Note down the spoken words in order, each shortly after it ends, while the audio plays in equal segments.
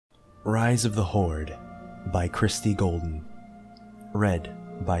Rise of the Horde by Christie Golden. Read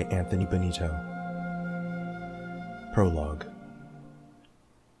by Anthony Benito. Prologue.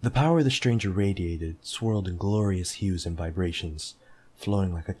 The power the stranger radiated swirled in glorious hues and vibrations,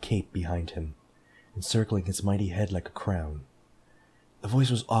 flowing like a cape behind him, encircling his mighty head like a crown. The voice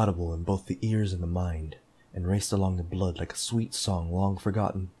was audible in both the ears and the mind, and raced along the blood like a sweet song long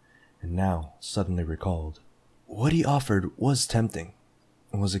forgotten, and now suddenly recalled. What he offered was tempting,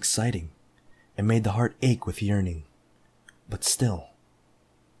 and was exciting, and made the heart ache with yearning. But still,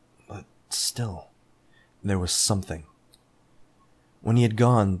 there was something. When he had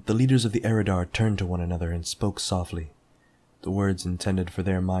gone, the leaders of the Eridar turned to one another and spoke softly, the words intended for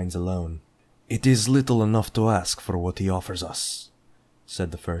their minds alone. "It is little enough to ask for what he offers us,"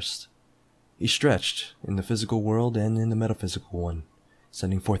 said the first. He stretched, in the physical world and in the metaphysical one,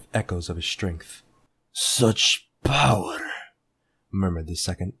 sending forth echoes of his strength. "Such power," murmured the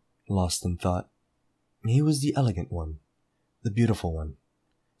second, lost in thought. He was the elegant one, the beautiful one.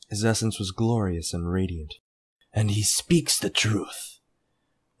 His essence was glorious and radiant. "And he speaks the truth.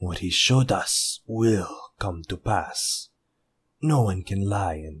 What he showed us will come to pass. No one can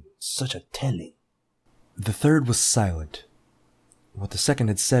lie in such a telling." The third was silent. What the second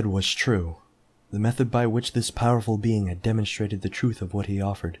had said was true. The method by which this powerful being had demonstrated the truth of what he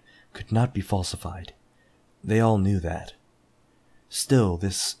offered could not be falsified. They all knew that. Still,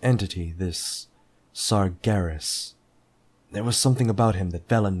 this entity, this Sargeras, there was something about him that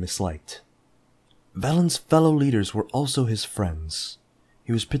Velen misliked. Velen's fellow leaders were also his friends.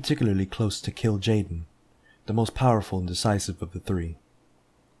 He was particularly close to Kil'jaeden, the most powerful and decisive of the three.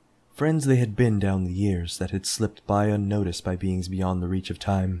 Friends they had been down the years that had slipped by unnoticed by beings beyond the reach of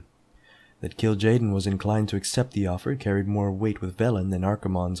time. That Kil'jaeden was inclined to accept the offer carried more weight with Velen than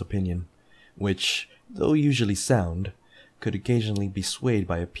Archimonde's opinion, which, though usually sound, could occasionally be swayed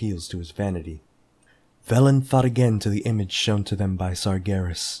by appeals to his vanity. Velen thought again to the image shown to them by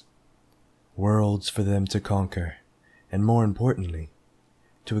Sargeras. Worlds for them to conquer, and more importantly,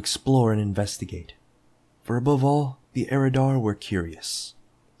 to explore and investigate. For above all, the Eridar were curious.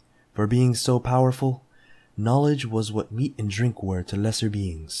 For being so powerful, knowledge was what meat and drink were to lesser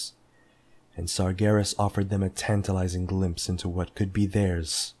beings, and Sargeras offered them a tantalizing glimpse into what could be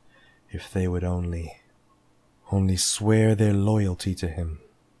theirs, if they would only swear their loyalty to him,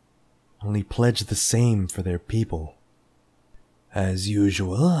 only pledge the same for their people. "As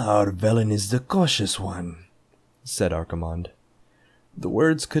usual, our Velen is the cautious one," said Archimonde. The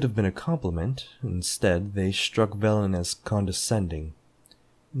words could have been a compliment. Instead, they struck Velen as condescending.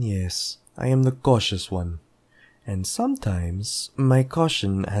 "Yes, I am the cautious one, and sometimes my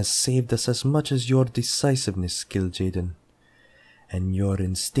caution has saved us as much as your decisiveness, Kil'jaeden, and your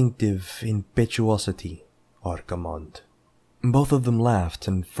instinctive impetuosity, Archimonde." Both of them laughed,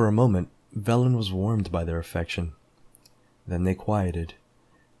 and for a moment Velen was warmed by their affection. Then they quieted,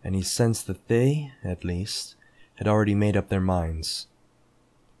 and he sensed that they, at least, had already made up their minds.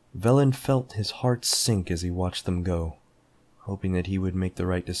 Velen felt his heart sink as he watched them go, hoping that he would make the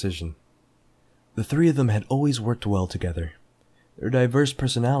right decision. The three of them had always worked well together, their diverse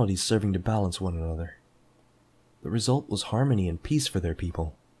personalities serving to balance one another. The result was harmony and peace for their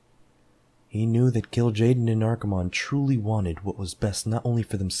people. He knew that Kil'jaeden and Archimonde truly wanted what was best not only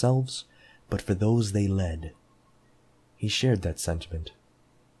for themselves, but for those they led. He shared that sentiment,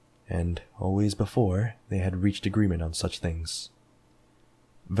 and always before they had reached agreement on such things.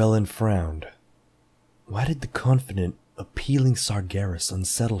 Velen frowned. Why did the confident, appealing Sargeras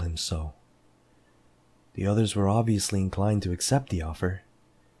unsettle him so? The others were obviously inclined to accept the offer.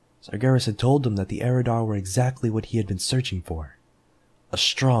 Sargeras had told them that the Eridar were exactly what he had been searching for. A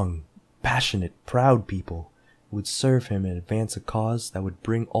strong, passionate, proud people who would serve him and advance a cause that would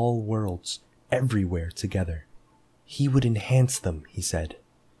bring all worlds, everywhere, together. He would enhance them, he said.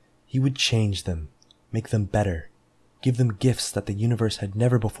 He would change them, make them better, give them gifts that the universe had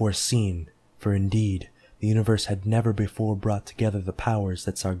never before seen, for indeed, the universe had never before brought together the powers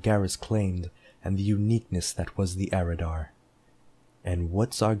that Sargeras claimed and the uniqueness that was the Eridar. And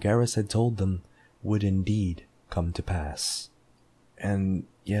what Sargeras had told them would indeed come to pass. And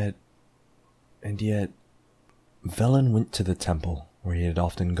yet, Velen went to the temple, where he had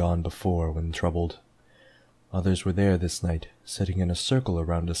often gone before when troubled. Others were there this night, sitting in a circle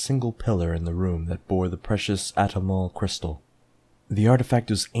around a single pillar in the room that bore the precious Atamal crystal. The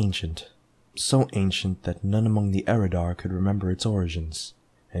artifact was ancient, so ancient that none among the Eridar could remember its origins,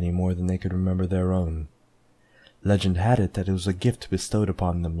 any more than they could remember their own. Legend had it that it was a gift bestowed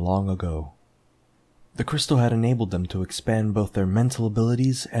upon them long ago. The crystal had enabled them to expand both their mental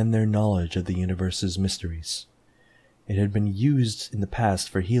abilities and their knowledge of the universe's mysteries. It had been used in the past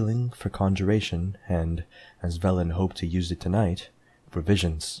for healing, for conjuration, and, as Velen hoped to use it tonight, for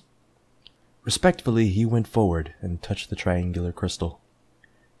visions. Respectfully, he went forward and touched the triangular crystal.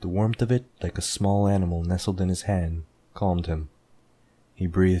 The warmth of it, like a small animal nestled in his hand, calmed him. He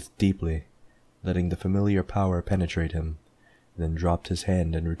breathed deeply, letting the familiar power penetrate him, then dropped his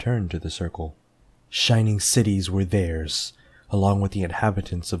hand and returned to the circle. Shining cities were theirs, along with the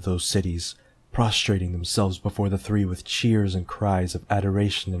inhabitants of those cities, prostrating themselves before the three with cheers and cries of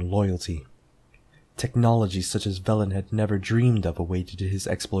adoration and loyalty. Technology such as Velen had never dreamed of awaited his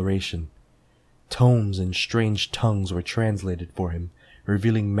exploration. Tomes in strange tongues were translated for him,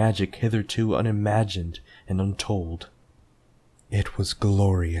 revealing magic hitherto unimagined and untold. It was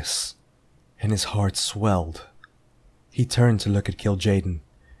glorious, and his heart swelled. He turned to look at Kil'jaeden,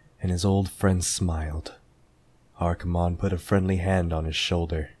 and his old friend smiled. Archimonde put a friendly hand on his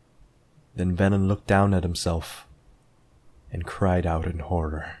shoulder. Then Velen looked down at himself and cried out in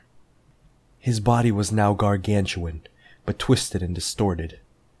horror. His body was now gargantuan, but twisted and distorted.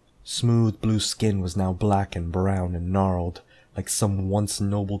 Smooth blue skin was now black and brown and gnarled, like some once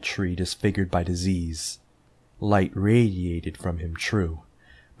noble tree disfigured by disease. Light radiated from him, true,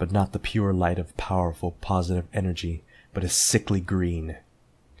 but not the pure light of powerful, positive energy, but a sickly green.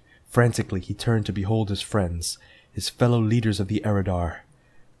 Frantically he turned to behold his friends, his fellow leaders of the Eridar.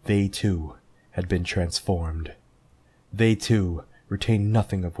 They, too, had been transformed. They, too, retained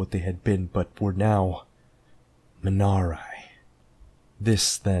nothing of what they had been, but were now Minari.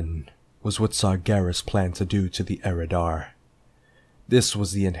 This, then, was what Sargeras planned to do to the Eridar. This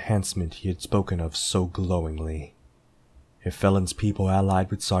was the enhancement he had spoken of so glowingly. If Velen's people allied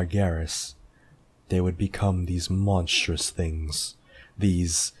with Sargeras, they would become these monstrous things,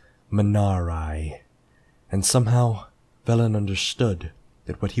 these Minari. And somehow, Velen understood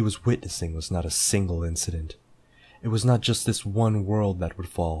that what he was witnessing was not a single incident. It was not just this one world that would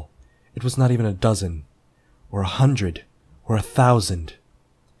fall. It was not even a dozen, or 100, or 1,000.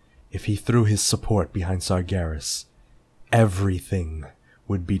 If he threw his support behind Sargeras, everything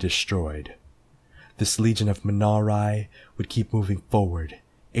would be destroyed. This legion of Minari would keep moving forward,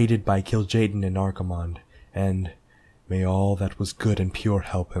 aided by Kil'jaeden and Archimonde, and, may all that was good and pure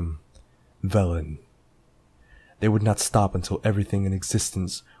help him, Velen. They would not stop until everything in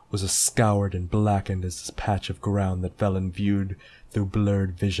existence was as scoured and blackened as this patch of ground that Velen viewed through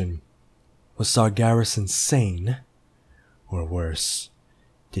blurred vision. Was Sargeras insane? Or worse,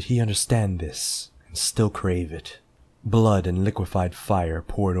 did he understand this and still crave it? Blood and liquefied fire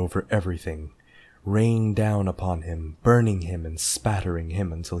poured over everything, rained down upon him, burning him and spattering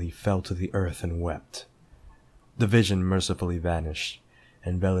him until he fell to the earth and wept. The vision mercifully vanished,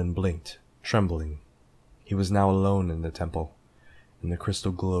 and Velen blinked, trembling. He was now alone in the temple, and the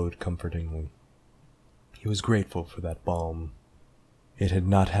crystal glowed comfortingly. He was grateful for that balm. It had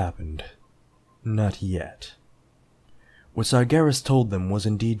not happened. Not yet. What Sargeras told them was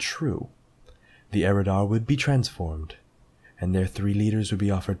indeed true. The Eridar would be transformed, and their three leaders would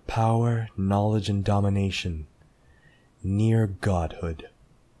be offered power, knowledge, and domination, near godhood.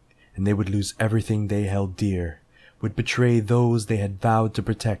 And they would lose everything they held dear, would betray those they had vowed to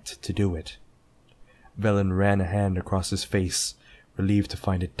protect to do it. Velen ran a hand across his face, relieved to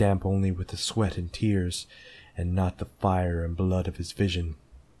find it damp only with the sweat and tears, and not the fire and blood of his vision.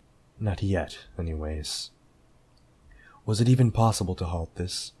 Not yet, anyways. Was it even possible to halt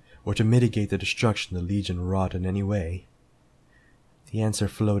this, or to mitigate the destruction the Legion wrought in any way? The answer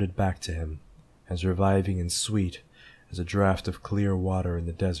floated back to him, as reviving and sweet as a draught of clear water in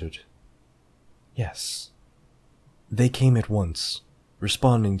the desert. Yes. They came at once,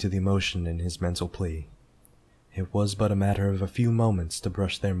 responding to the emotion in his mental plea. It was but a matter of a few moments to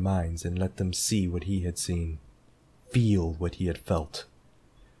brush their minds and let them see what he had seen, feel what he had felt.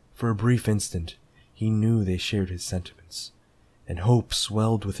 For a brief instant, he knew they shared his sentiments, and hope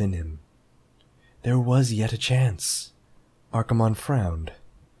swelled within him. There was yet a chance. Archimonde frowned.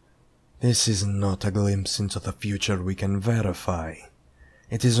 This is not a glimpse into the future we can verify.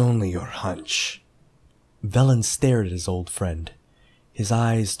 It is only your hunch. Velen stared at his old friend. His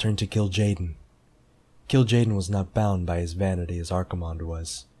eyes turned to Kil'jaeden. Kil'jaeden was not bound by his vanity as Archimonde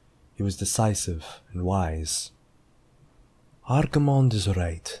was. He was decisive and wise. Archimonde is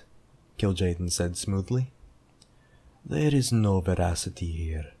right, Kil'jaeden said smoothly. There is no veracity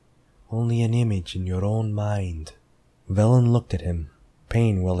here, only an image in your own mind. Velen looked at him,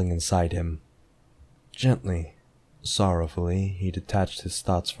 pain welling inside him. Gently, sorrowfully, he detached his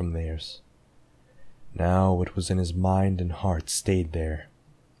thoughts from theirs. Now what was in his mind and heart stayed there.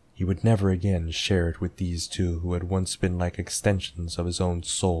 He would never again share it with these two who had once been like extensions of his own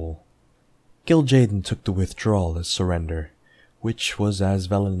soul. Kil'jaeden took the withdrawal as surrender, which was as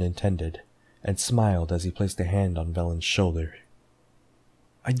Velen intended, and smiled as he placed a hand on Velen's shoulder.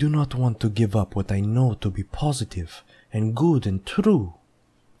 "I do not want to give up what I know to be positive and good and true,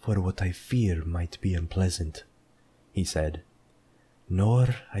 for what I fear might be unpleasant," he said.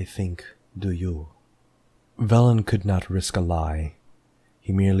 "Nor, I think, do you." Velen could not risk a lie.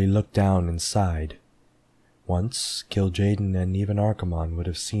 He merely looked down and sighed. Once, Kil'jaeden and even Archimonde would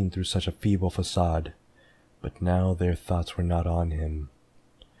have seen through such a feeble facade, but now their thoughts were not on him.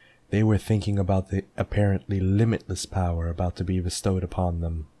 They were thinking about the apparently limitless power about to be bestowed upon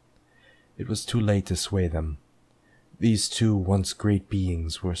them. It was too late to sway them. These two once great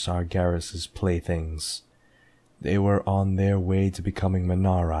beings were Sargeras's playthings. They were on their way to becoming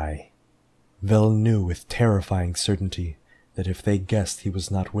Man'ari. Velen knew with terrifying certainty that if they guessed he was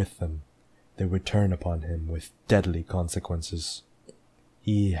not with them, they would turn upon him with deadly consequences.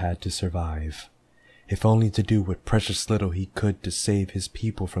 He had to survive, if only to do what precious little he could to save his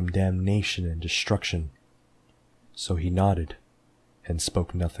people from damnation and destruction. So he nodded, and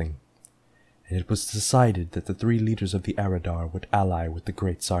spoke nothing, and it was decided that the three leaders of the Eredar would ally with the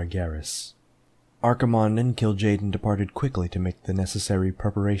great Sargeras. Archimonde and Kil'jaeden departed quickly to make the necessary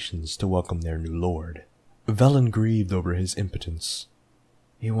preparations to welcome their new lord. Velen grieved over his impotence.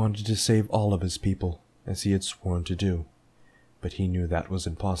 He wanted to save all of his people, as he had sworn to do, but he knew that was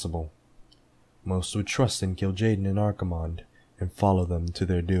impossible. Most would trust in Kil'jaeden and Archimonde, and follow them to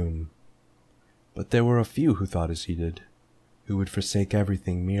their doom. But there were a few who thought as he did, who would forsake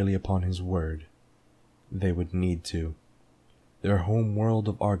everything merely upon his word. They would need to. Their home world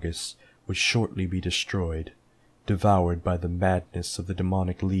of Argus would shortly be destroyed, devoured by the madness of the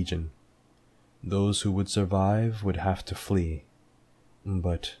demonic legion. Those who would survive would have to flee.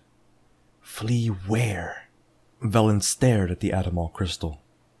 But flee where? Velen stared at the Atamal crystal,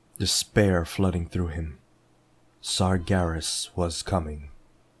 despair flooding through him. Sargeras was coming.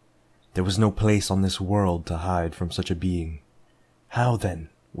 There was no place on this world to hide from such a being. How, then,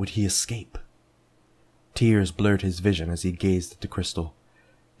 would he escape? Tears blurred his vision as he gazed at the crystal.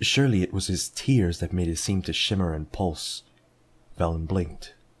 Surely it was his tears that made it seem to shimmer and pulse. Velen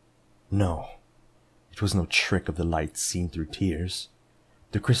blinked. No, it was no trick of the light seen through tears.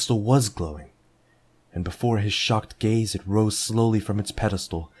 The crystal was glowing, and before his shocked gaze it rose slowly from its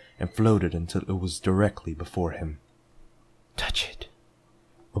pedestal and floated until it was directly before him. "Touch it,"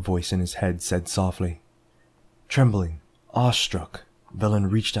 a voice in his head said softly. Trembling, awestruck, Velen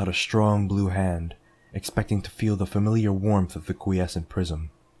reached out a strong blue hand, expecting to feel the familiar warmth of the quiescent prism.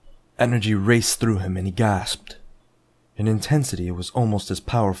 Energy raced through him and he gasped. In intensity it was almost as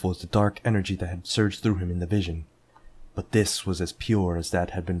powerful as the dark energy that had surged through him in the vision, but this was as pure as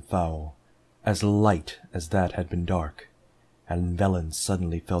that had been foul, as light as that had been dark, and Velen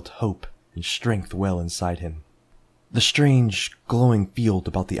suddenly felt hope and strength well inside him. The strange, glowing field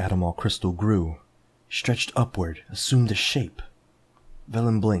about the Atamal crystal grew, stretched upward, assumed a shape.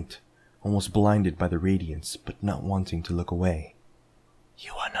 Velen blinked, almost blinded by the radiance, but not wanting to look away.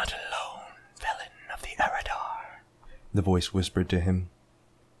 "You are not alone, Velen of the Eredar," the voice whispered to him.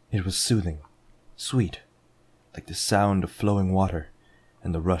 It was soothing, sweet, like the sound of flowing water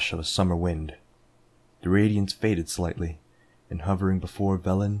and the rush of a summer wind. The radiance faded slightly, and hovering before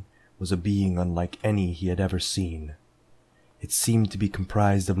Velen was a being unlike any he had ever seen. It seemed to be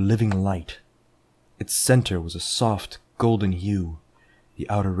comprised of living light. Its center was a soft, golden hue, the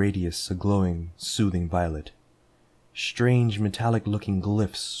outer radius a glowing, soothing violet. Strange, metallic-looking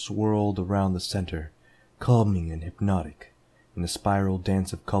glyphs swirled around the center, calming and hypnotic, in a spiral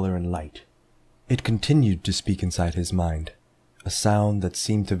dance of color and light. It continued to speak inside his mind, a sound that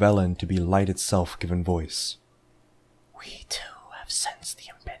seemed to Velen to be light itself given voice. "We too have sensed the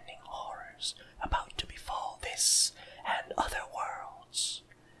impending horrors about to befall this and other worlds.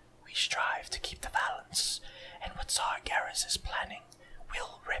 We strive to keep the balance, and what Sargeras is planning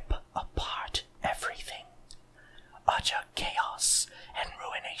will rip apart everything. Utter chaos and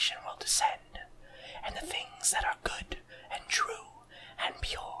ruination will descend, and the things that are good and true and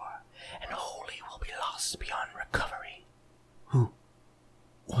pure and holy will be lost beyond recovery." "Who?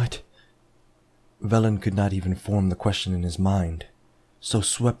 What?" Velen could not even form the question in his mind, so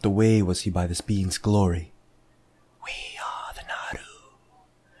swept away was he by this being's glory. "We are the Naru,"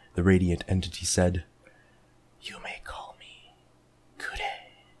 the radiant entity said. "You may call me Kude."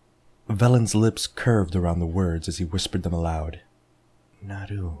 Velen's lips curved around the words as he whispered them aloud.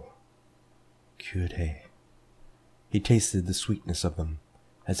 Naru. Kude. He tasted the sweetness of them,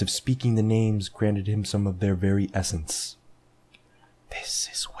 as if speaking the names granted him some of their very essence. "This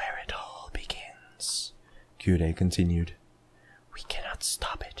is where it all begins," Kude continued. "We cannot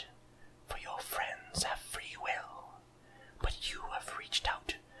stop it, for your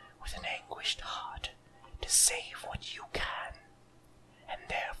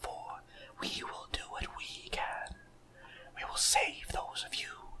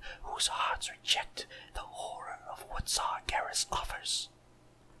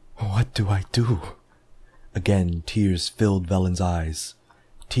What do I do? Again, tears filled Velen's eyes.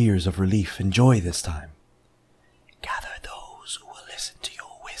 Tears of relief and joy this time. Gather those who will listen to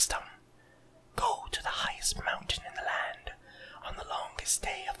your wisdom. Go to the highest mountain in the land on the longest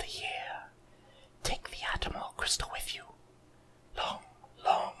day of the year. Take the Atomol crystal with you. Long,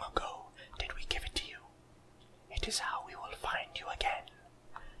 long ago did we give it to you. It is how we will find you again.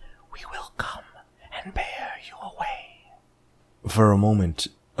 We will come and bear you away. For a moment,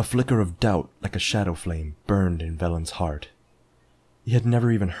 a flicker of doubt like a shadow flame burned in Velen's heart. He had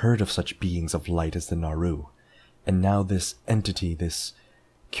never even heard of such beings of light as the Naru, and now this entity, this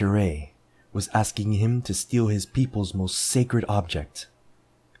Cure, was asking him to steal his people's most sacred object.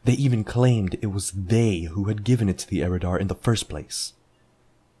 They even claimed it was they who had given it to the Eridar in the first place.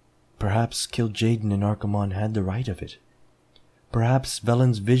 Perhaps Kil'jaeden and Archimonde had the right of it. Perhaps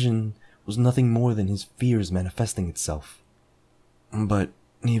Velen's vision was nothing more than his fears manifesting itself. But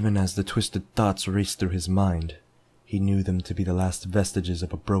even as the twisted thoughts raced through his mind, he knew them to be the last vestiges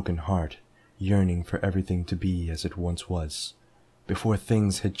of a broken heart, yearning for everything to be as it once was, before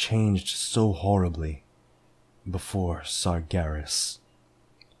things had changed so horribly, before Sargeras.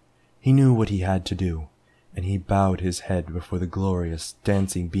 He knew what he had to do, and he bowed his head before the glorious,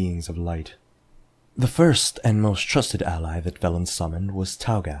 dancing beings of light. The first and most trusted ally that Velen summoned was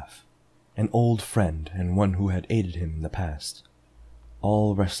Taugaf, an old friend and one who had aided him in the past.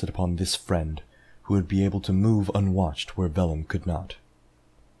 All rested upon this friend, who would be able to move unwatched where Velen could not.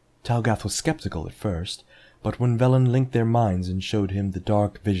 Taugaf was skeptical at first, but when Velen linked their minds and showed him the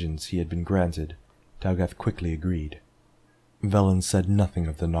dark visions he had been granted, Taugaf quickly agreed. Velen said nothing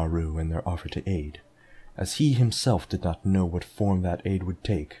of the Naru and their offer to aid, as he himself did not know what form that aid would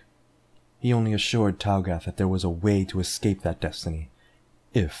take. He only assured Taugaf that there was a way to escape that destiny,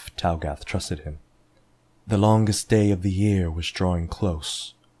 if Taugaf trusted him. The longest day of the year was drawing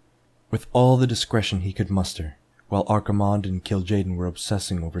close. With all the discretion he could muster, while Archimonde and Kil'jaeden were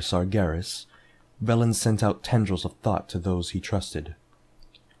obsessing over Sargeras, Velen sent out tendrils of thought to those he trusted.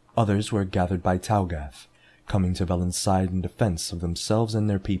 Others were gathered by Taugaf, coming to Velen's side in defense of themselves and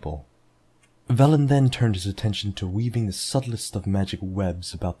their people. Velen then turned his attention to weaving the subtlest of magic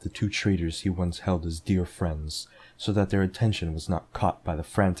webs about the two traitors he once held as dear friends, so that their attention was not caught by the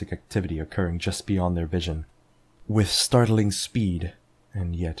frantic activity occurring just beyond their vision. With startling speed,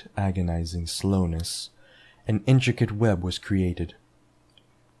 and yet agonizing slowness, an intricate web was created.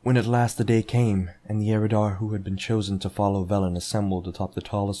 When at last the day came, and the Eridar who had been chosen to follow Velen assembled atop the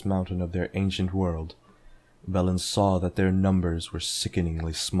tallest mountain of their ancient world, Velen saw that their numbers were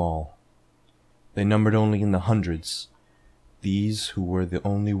sickeningly small. They numbered only in the hundreds, these who were the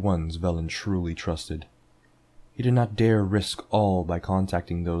only ones Velen truly trusted. He did not dare risk all by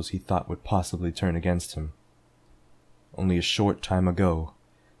contacting those he thought would possibly turn against him. Only a short time ago,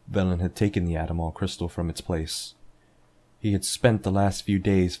 Velen had taken the Atomol crystal from its place. He had spent the last few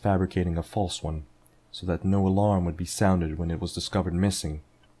days fabricating a false one, so that no alarm would be sounded when it was discovered missing.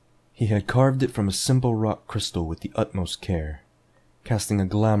 He had carved it from a simple rock crystal with the utmost care, casting a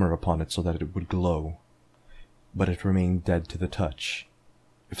glamour upon it so that it would glow. But it remained dead to the touch.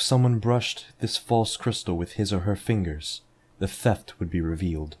 If someone brushed this false crystal with his or her fingers, the theft would be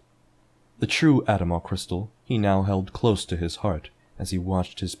revealed. The true Atomol crystal he now held close to his heart as he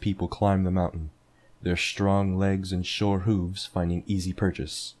watched his people climb the mountain, their strong legs and sure hooves finding easy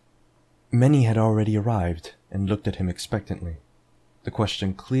purchase. Many had already arrived and looked at him expectantly, the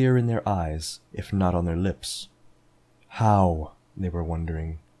question clear in their eyes, if not on their lips. How, they were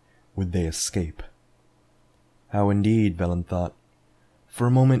wondering, would they escape? How indeed, Velen thought. For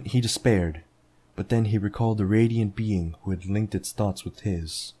a moment he despaired, but then he recalled the radiant being who had linked its thoughts with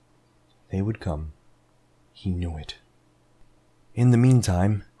his. They would come. He knew it. In the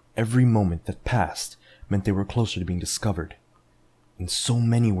meantime, every moment that passed meant they were closer to being discovered. And so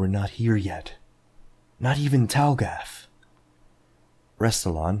many were not here yet. Not even Taugaf.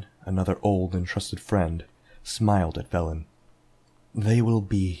 Restallon, another old and trusted friend, smiled at Velen. "They will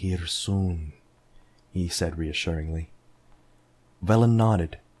be here soon," he said reassuringly. Velen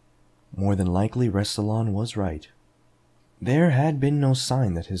nodded. More than likely Restallon was right. There had been no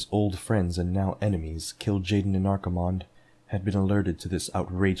sign that his old friends and now enemies, Kil'jaeden and Archimonde, had been alerted to this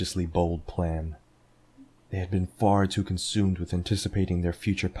outrageously bold plan. They had been far too consumed with anticipating their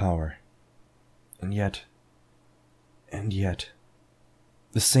future power. And yet,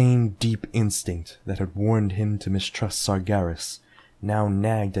 the same deep instinct that had warned him to mistrust Sargeras now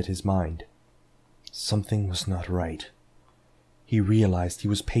nagged at his mind. Something was not right. He realized he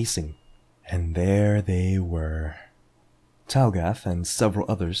was pacing, and there they were. Taugaf and several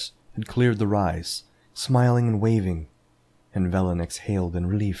others had cleared the rise, smiling and waving. and Velen exhaled in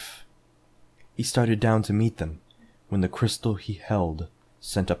relief. He started down to meet them, when the crystal he held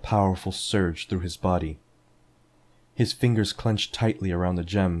sent a powerful surge through his body. His fingers clenched tightly around the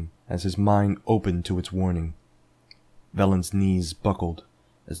gem as his mind opened to its warning. Velen's knees buckled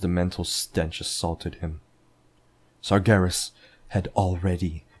as the mental stench assaulted him. Sargeras had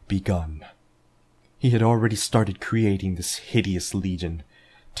already begun. He had already started creating this hideous legion,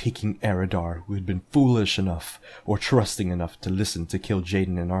 taking Eridar who had been foolish enough or trusting enough to listen to kill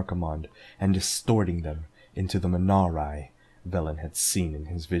Jaden and Archimonde, and distorting them into the Man'arai Velen had seen in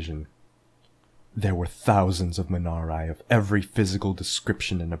his vision. There were thousands of Man'arai of every physical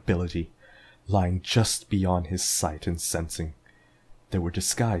description and ability, lying just beyond his sight and sensing. They were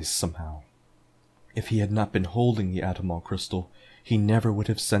disguised somehow. If he had not been holding the Atomol crystal, he never would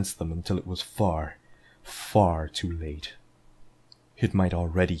have sensed them until it was far, far too late. It might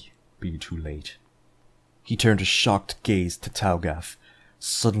already be too late. He turned a shocked gaze to Talgath,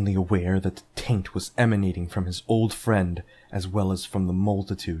 suddenly aware that the taint was emanating from his old friend as well as from the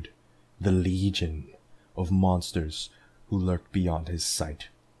multitude, the legion of monsters who lurked beyond his sight.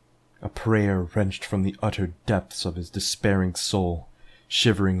 A prayer wrenched from the utter depths of his despairing soul,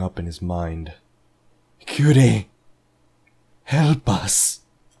 shivering up in his mind. Kyrie! Help us!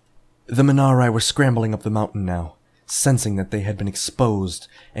 The Man'arai were scrambling up the mountain now, sensing that they had been exposed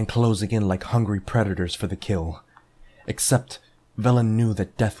and closing in like hungry predators for the kill. Except Velen knew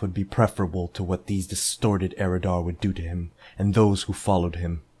that death would be preferable to what these distorted Eridar would do to him and those who followed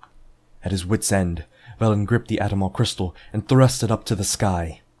him. At his wit's end, Velen gripped the Atomol crystal and thrust it up to the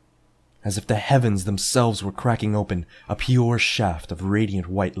sky. As if the heavens themselves were cracking open, a pure shaft of radiant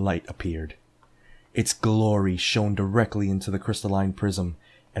white light appeared. Its glory shone directly into the crystalline prism,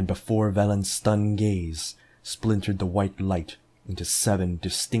 and before Velen's stunned gaze, splintered the white light into 7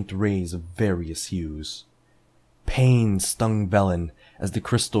 distinct rays of various hues. Pain stung Velen as the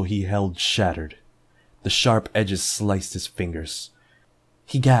crystal he held shattered. The sharp edges sliced his fingers.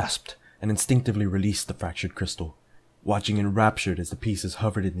 He gasped and instinctively released the fractured crystal, watching enraptured as the pieces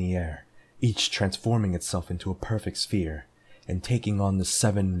hovered in the air, each transforming itself into a perfect sphere, and taking on the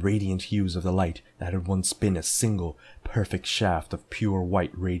 7 radiant hues of the light that had once been a single, perfect shaft of pure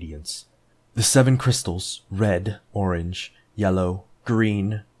white radiance. The 7 crystals, red, orange, yellow,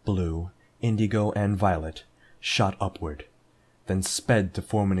 green, blue, indigo, and violet, shot upward, then sped to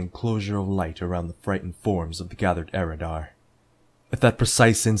form an enclosure of light around the frightened forms of the gathered Eridar. At that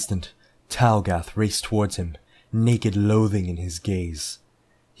precise instant, Talgath raced towards him, naked loathing in his gaze.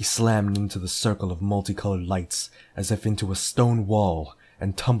 He slammed into the circle of multicolored lights as if into a stone wall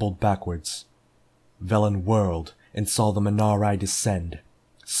and tumbled backwards. Velen whirled and saw the Man'arai descend,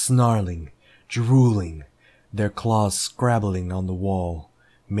 snarling, drooling, their claws scrabbling on the wall,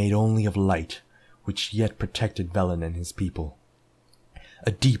 made only of light, which yet protected Velen and his people.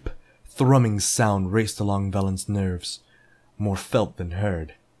 A deep, thrumming sound raced along Velen's nerves, more felt than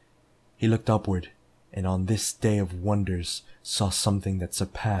heard. He looked upward, and on this day of wonders saw something that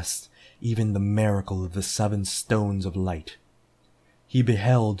surpassed even the miracle of the 7 stones of light. He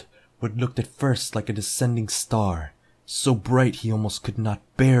beheld what looked at first like a descending star, so bright he almost could not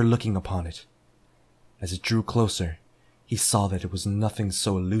bear looking upon it. As it drew closer, he saw that it was nothing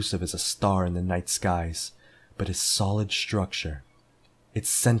so elusive as a star in the night skies, but a solid structure, its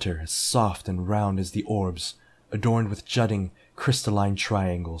center as soft and round as the orbs, adorned with jutting, crystalline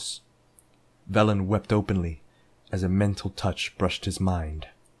triangles. Velen wept openly as a mental touch brushed his mind.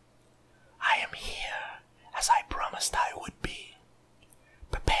 I am here, as I promised I would be.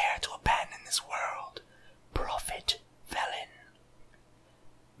 Prepare to abandon this world, Prophet Velen.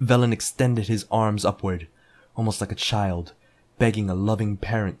 Velen extended his arms upward, almost like a child, begging a loving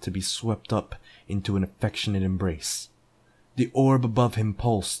parent to be swept up into an affectionate embrace. The orb above him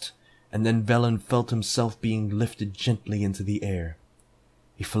pulsed, and then Velen felt himself being lifted gently into the air.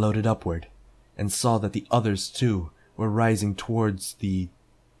 He floated upward, and saw that the others, too, were rising towards the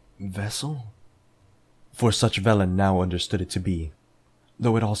vessel? For such Velen now understood it to be,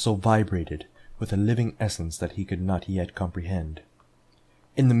 though it also vibrated with a living essence that he could not yet comprehend.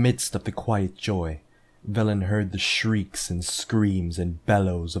 In the midst of the quiet joy, Velen heard the shrieks and screams and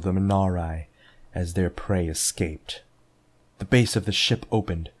bellows of the Man'arai as their prey escaped. The base of the ship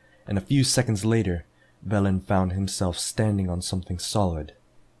opened, and a few seconds later, Velen found himself standing on something solid.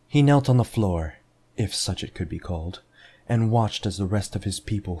 He knelt on the floor, if such it could be called, and watched as the rest of his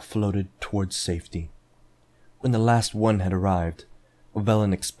people floated towards safety. When the last one had arrived,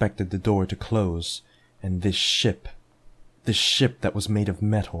 Velen expected the door to close, and this ship that was made of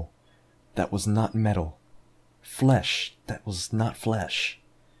metal, that was not metal, flesh that was not flesh,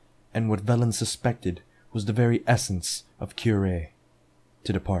 and what Velen suspected was the very essence of Cure,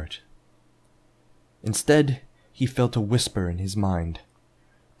 to depart. Instead, he felt a whisper in his mind.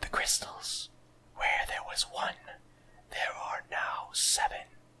 The crystals. Where there was one, there are now 7.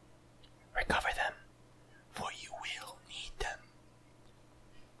 Recover them, for you will need them.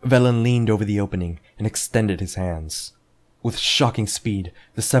 Velen leaned over the opening and extended his hands. With shocking speed,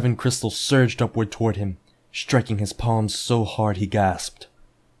 the 7 crystals surged upward toward him, striking his palms so hard he gasped.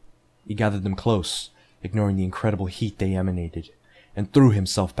 He gathered them close, ignoring the incredible heat they emanated, and threw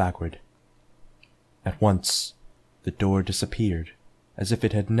himself backward. At once, the door disappeared, as if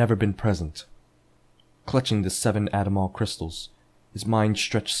it had never been present. Clutching the 7 Adamal crystals, his mind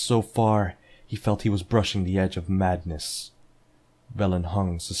stretched so far he felt he was brushing the edge of madness. Velen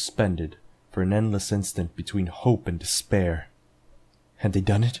hung suspended for an endless instant between hope and despair. Had they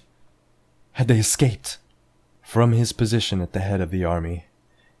done it? Had they escaped? From his position at the head of the army,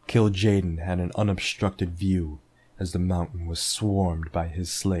 Kil'jaeden had an unobstructed view as the mountain was swarmed by his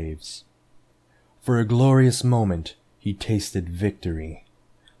slaves. For a glorious moment, he tasted victory,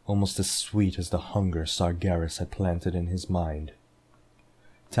 almost as sweet as the hunger Sargeras had planted in his mind.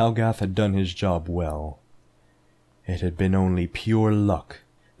 Talgath had done his job well. It had been only pure luck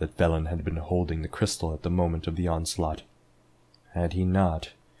that Velen had been holding the crystal at the moment of the onslaught. Had he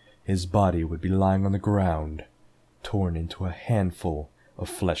not, his body would be lying on the ground, torn into a handful of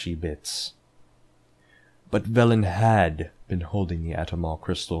fleshy bits. But Velen had been holding the Adamal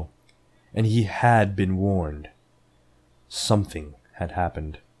crystal, and he had been warned. Something had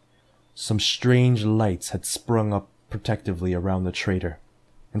happened. Some strange lights had sprung up protectively around the traitor,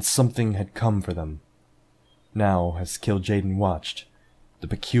 and something had come for them. Now, as Kil'jaeden watched, the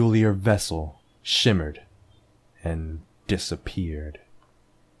peculiar vessel shimmered and disappeared.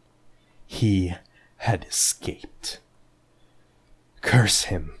 He had escaped. Curse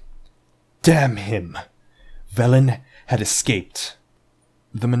him! Damn him! Velen had escaped.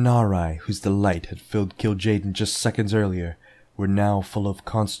 The Minari, whose delight had filled Kil'jaeden just seconds earlier, were now full of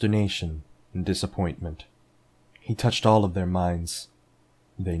consternation and disappointment. He touched all of their minds.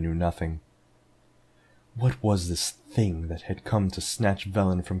 They knew nothing. What was this thing that had come to snatch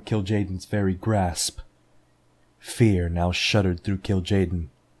Velen from Kil'jaeden's very grasp? Fear now shuddered through Kil'jaeden.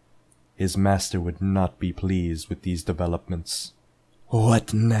 His master would not be pleased with these developments.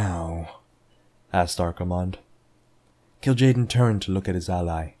 "What now?" asked Archimonde. Kil'jaeden turned to look at his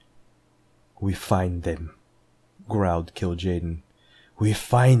ally. "We find them," growled Kil'jaeden. "We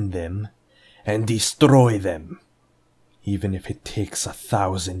find them and destroy them, even if it takes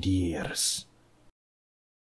 1,000 years."